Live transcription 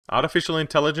Artificial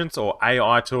intelligence or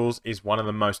AI tools is one of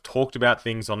the most talked about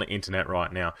things on the internet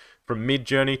right now. From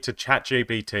Midjourney to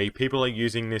ChatGPT, people are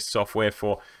using this software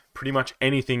for pretty much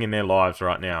anything in their lives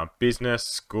right now. Business,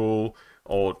 school,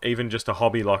 or even just a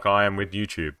hobby like I am with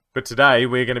YouTube. But today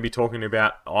we're going to be talking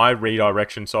about eye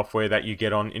redirection software that you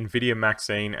get on NVIDIA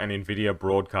Maxine and NVIDIA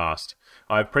Broadcast.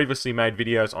 I've previously made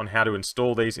videos on how to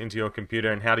install these into your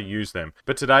computer and how to use them.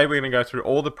 But today we're going to go through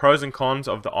all the pros and cons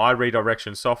of the eye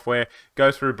redirection software,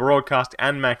 go through Broadcast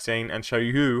and Maxine and show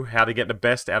you how to get the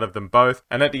best out of them both.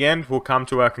 And at the end we'll come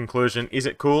to our conclusion, is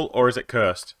it cool or is it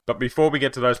cursed? But before we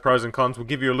get to those pros and cons, we'll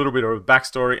give you a little bit of a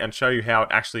backstory and show you how it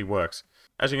actually works.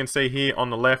 As you can see here on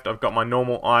the left, I've got my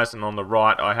normal eyes, and on the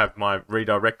right, I have my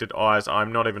redirected eyes.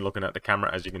 I'm not even looking at the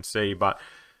camera, as you can see, but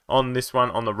on this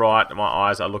one on the right, my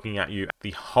eyes are looking at you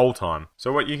the whole time.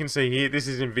 So what you can see here, this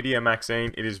is NVIDIA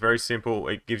Maxine. It is very simple.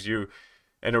 It gives you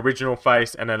an original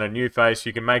face and then a new face.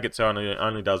 You can make it so it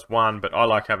only does one, but I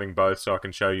like having both so I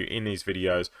can show you in these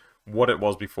videos what it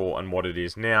was before and what it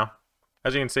is now.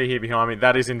 As you can see here behind me,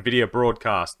 that is NVIDIA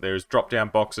Broadcast. There's drop-down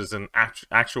boxes and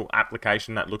actual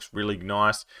application that looks really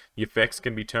nice. The effects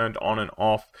can be turned on and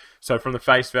off. So from the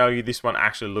face value, this one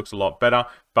actually looks a lot better,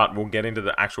 but we'll get into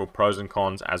the actual pros and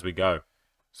cons as we go.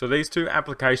 So these two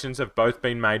applications have both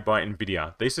been made by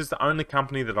NVIDIA. This is the only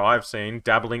company that I've seen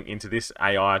dabbling into this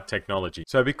AI technology.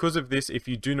 So because of this, if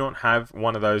you do not have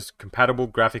one of those compatible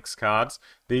graphics cards,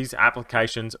 these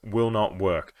applications will not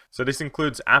work. So this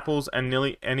includes Apple's and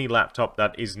nearly any laptop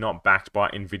that is not backed by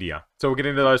NVIDIA. So we'll get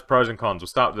into those pros and cons. We'll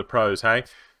start with the pros, hey?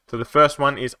 So the first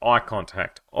one is eye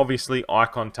contact. Obviously, eye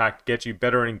contact gets you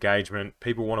better engagement.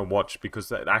 People want to watch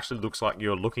because it actually looks like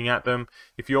you're looking at them.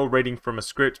 If you're reading from a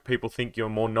script, people think you're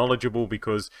more knowledgeable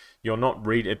because you're not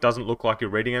it doesn't look like you're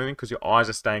reading anything because your eyes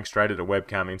are staying straight at the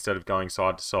webcam instead of going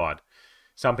side to side.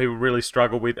 Some people really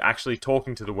struggle with actually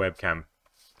talking to the webcam.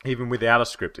 Even without a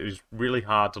script, it is really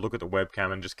hard to look at the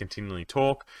webcam and just continually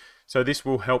talk. So this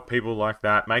will help people like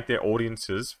that make their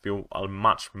audiences feel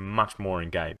much more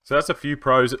engaged. So that's a few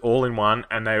pros all in one,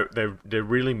 and they're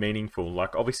really meaningful.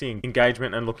 Like obviously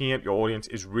engagement and looking at your audience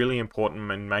is really important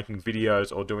when making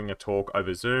videos or doing a talk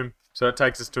over Zoom. So that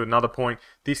takes us to another point.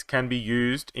 This can be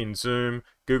used in Zoom,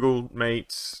 Google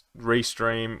Meets,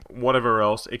 Restream, whatever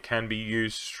else. It can be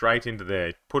used straight into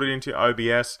there. Put it into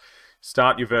OBS.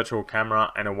 Start your virtual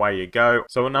camera and away you go.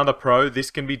 So another pro, this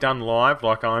can be done live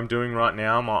like I'm doing right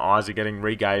now. My eyes are getting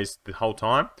re-gazed the whole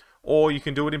time. Or you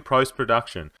can do it in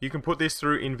post-production. You can put this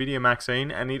through NVIDIA Maxine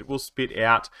and it will spit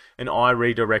out an eye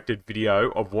redirected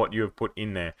video of what you have put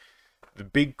in there. The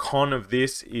big con of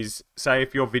this is, say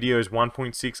if your video is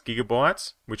 1.6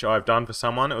 gigabytes, which I've done for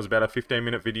someone, it was about a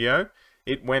 15-minute video,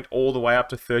 it went all the way up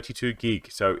to 32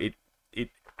 gig. So it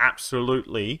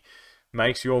absolutely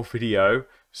makes your video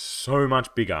so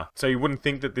much bigger. So you wouldn't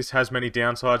think that this has many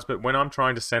downsides, but when I'm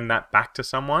trying to send that back to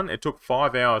someone, it took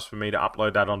 5 hours for me to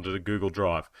upload that onto the Google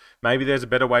Drive. Maybe there's a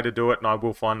better way to do it and I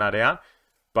will find that out,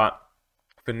 but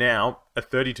for now, a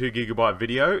 32 gigabyte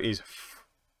video is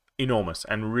enormous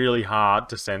and really hard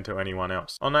to send to anyone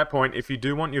else. On that point, if you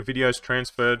do want your videos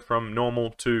transferred from normal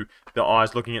to the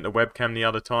eyes looking at the webcam the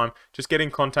other time, just get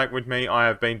in contact with me. I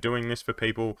have been doing this for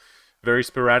people very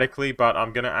sporadically, but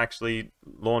I'm going to actually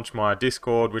launch my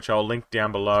Discord, which I'll link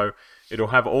down below. It'll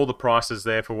have all the prices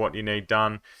there for what you need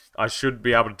done. I should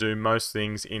be able to do most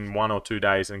things in 1 or 2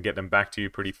 days and get them back to you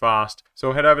pretty fast. So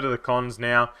we'll head over to the cons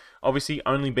now. Obviously,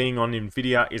 only being on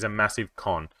NVIDIA is a massive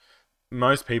con.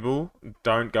 Most people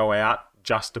don't go out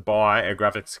just to buy a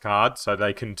graphics card so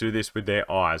they can do this with their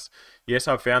eyes. Yes,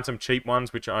 I've found some cheap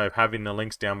ones, which I have in the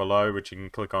links down below, which you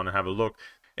can click on and have a look.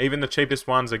 Even the cheapest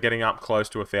ones are getting up close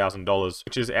to $1,000,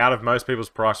 which is out of most people's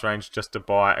price range just to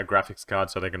buy a graphics card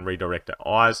so they can redirect their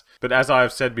eyes. But as I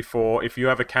have said before, if you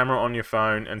have a camera on your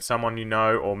phone and someone you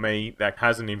know or me that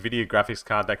has an NVIDIA graphics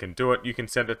card that can do it, you can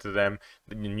send it to them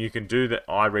and you can do the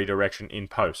eye redirection in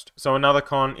post. So another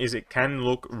con is it can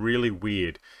look really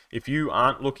weird. If you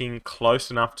aren't looking close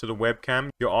enough to the webcam,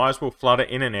 your eyes will flutter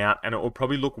in and out and it will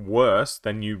probably look worse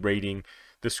than you reading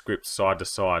the script side to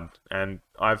side. And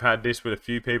I've had this with a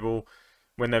few people.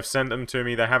 When they've sent them to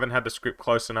me, they haven't had the script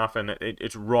close enough and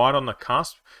it's right on the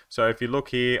cusp. So if you look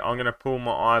here, I'm going to pull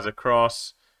my eyes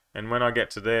across, and when I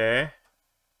get to there,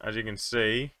 as you can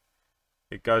see,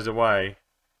 it goes away.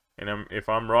 And if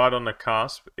I'm right on the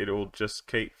cusp, it'll just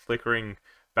keep flickering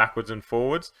backwards and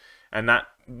forwards, and that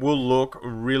will look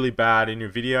really bad in your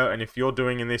video. And if you're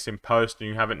doing this in post and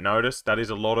you haven't noticed, that is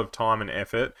a lot of time and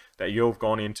effort that you've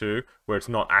gone into where it's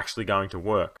not actually going to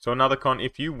work. So another con,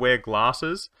 if you wear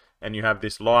glasses and you have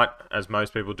this light, as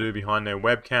most people do behind their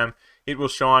webcam, it will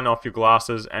shine off your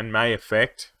glasses and may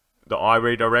affect the eye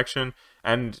redirection.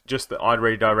 and just the eye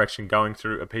redirection going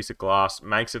through a piece of glass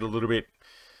makes it a little bit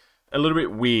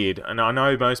weird. And I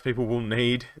know most people will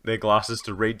need their glasses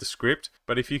to read the script,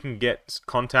 but if you can get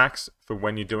contacts for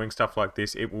when you're doing stuff like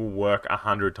this, it will work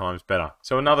 100 times better.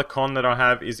 So another con that I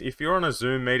have is if you're on a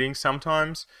Zoom meeting,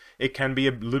 sometimes it can be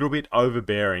a little bit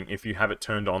overbearing if you have it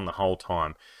turned on the whole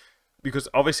time. Because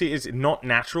obviously it's not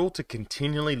natural to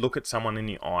continually look at someone in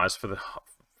the eyes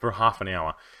for half an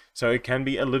hour. So it can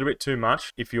be a little bit too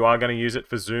much. If you are going to use it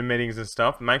for Zoom meetings and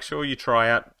stuff, make sure you try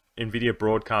out NVIDIA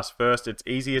Broadcast first. It's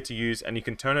easier to use and you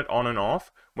can turn it on and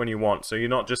off when you want. So you're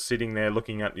not just sitting there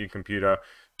looking at your computer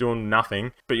doing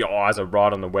nothing, but your eyes are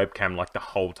right on the webcam like the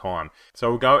whole time. So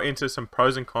we'll go into some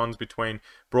pros and cons between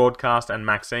Broadcast and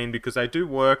Maxine because they do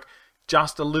work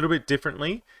just a little bit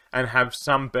differently and have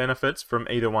some benefits from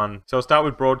either one. So I'll start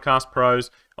with Broadcast pros.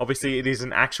 Obviously it is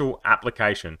an actual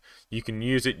application. You can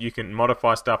use it, you can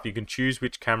modify stuff, you can choose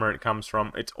which camera it comes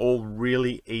from. It's all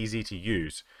really easy to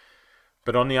use.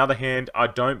 But on the other hand, I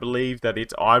don't believe that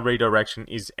its eye redirection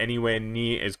is anywhere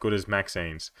near as good as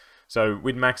Maxine's. So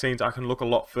with Maxine's, I can look a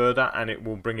lot further and it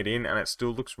will bring it in and it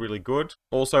still looks really good.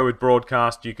 Also with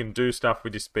Broadcast, you can do stuff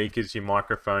with your speakers, your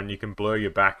microphone, you can blur your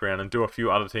background and do a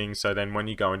few other things. So then when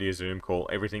you go into your Zoom call,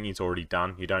 everything is already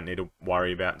done. You don't need to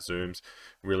worry about Zoom's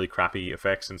really crappy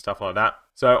effects and stuff like that.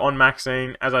 So on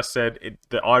Maxine, as I said,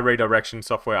 the eye redirection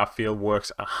software I feel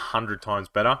works 100 times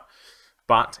better.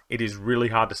 But it is really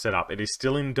hard to set up. It is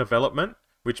still in development,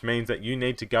 which means that you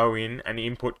need to go in and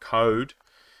input code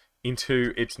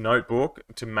into its notebook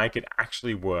to make it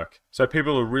actually work. So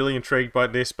people are really intrigued by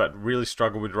this, but really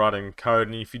struggle with writing code.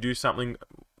 And if you do something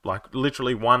like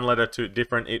literally one letter to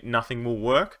different, nothing will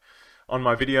work. On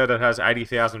my video that has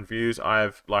 80,000 views, I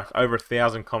have like over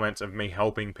 1,000 comments of me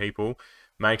helping people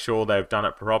make sure they've done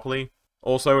it properly.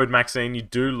 Also with Maxine, you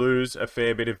do lose a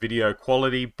fair bit of video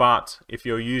quality, but if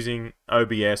you're using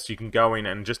OBS, you can go in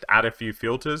and just add a few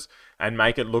filters and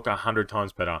make it look 100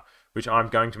 times better, which I'm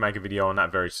going to make a video on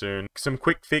that very soon. Some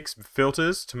quick fix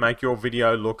filters to make your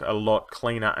video look a lot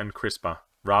cleaner and crisper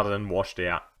rather than washed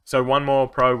out. So one more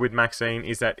pro with Maxine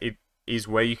is that it is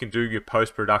where you can do your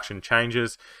post-production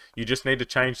changes. You just need to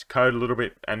change the code a little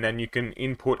bit and then you can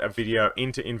input a video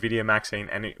into NVIDIA Maxine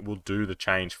and it will do the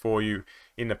change for you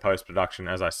in the post-production,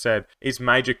 as I said. Its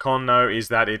major con though is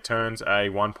that it turns a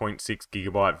 1.6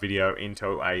 gigabyte video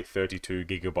into a 32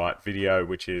 gigabyte video,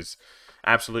 which is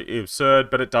absolutely absurd,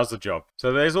 but it does the job.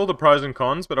 So there's all the pros and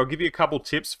cons, but I'll give you a couple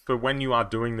tips for when you are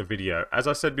doing the video. As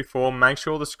I said before, make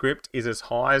sure the script is as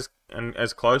high and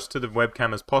as close to the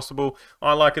webcam as possible.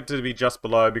 I like it to be just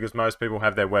below because most people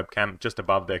have their webcam just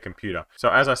above their computer. So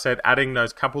as I said, adding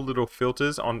those couple little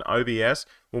filters on OBS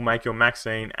will make your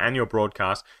Maxine and your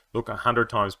Broadcast look 100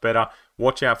 times better.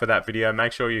 Watch out for that video.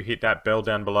 Make sure you hit that bell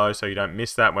down below so you don't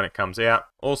miss that when it comes out.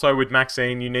 Also with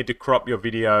Maxine, you need to crop your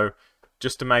video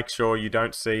just to make sure you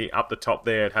don't see up the top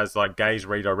there, it has like gaze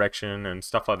redirection and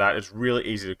stuff like that. It's really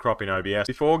easy to crop in OBS.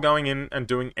 Before going in and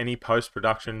doing any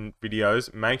post-production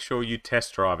videos, make sure you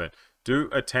test drive it. Do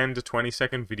a 10 to 20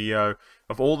 second video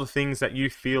of all the things that you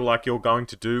feel like you're going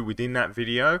to do within that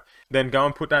video. Then go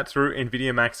and put that through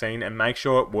NVIDIA Maxine and make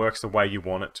sure it works the way you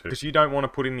want it to. Because you don't want to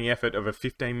put in the effort of a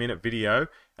 15-minute video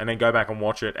and then go back and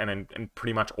watch it and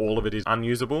pretty much all of it is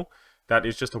unusable. That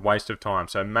is just a waste of time.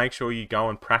 So make sure you go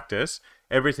and practice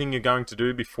everything you're going to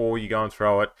do before you go and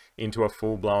throw it into a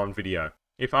full-blown video.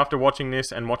 If after watching this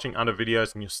and watching other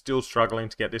videos and you're still struggling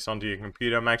to get this onto your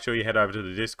computer, make sure you head over to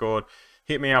the Discord,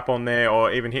 hit me up on there,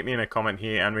 or even hit me in a comment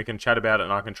here and we can chat about it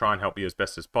and I can try and help you as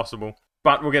best as possible.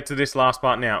 But we'll get to this last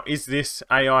part now. Is this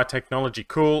AI technology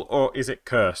cool or is it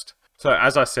cursed? So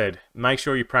as I said, make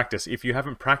sure you practice. If you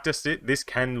haven't practiced it, this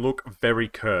can look very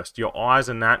cursed. Your eyes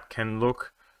and that can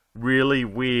look really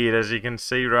weird. As you can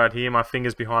see right here, my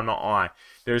finger's behind my eye.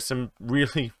 There's some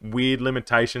really weird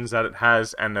limitations that it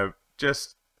has, and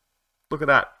just look at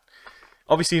that.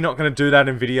 Obviously you're not going to do that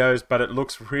in videos, but it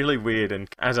looks really weird, and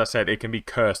as I said, it can be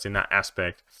cursed in that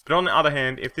aspect. But on the other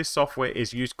hand, if this software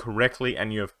is used correctly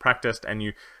and you have practiced and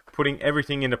you putting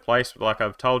everything into place like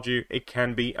I've told you, it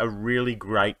can be a really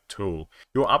great tool.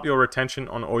 You'll up your retention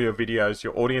on all your videos,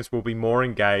 your audience will be more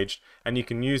engaged, and you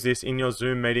can use this in your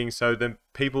Zoom meetings so the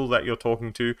people that you're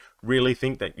talking to really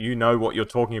think that you know what you're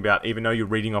talking about, even though you're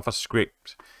reading off a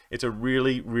script. It's a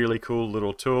really, really cool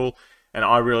little tool, and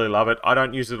I really love it. I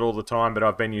don't use it all the time, but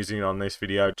I've been using it on this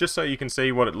video just so you can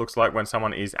see what it looks like when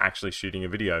someone is actually shooting a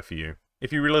video for you.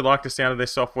 If you really like the sound of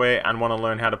this software and want to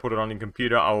learn how to put it on your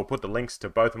computer, I will put the links to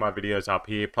both of my videos up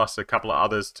here, plus a couple of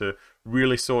others to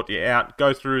really sort you out.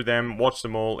 Go through them, watch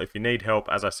them all. If you need help,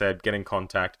 as I said, get in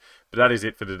contact. But that is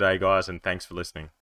it for today, guys, and thanks for listening.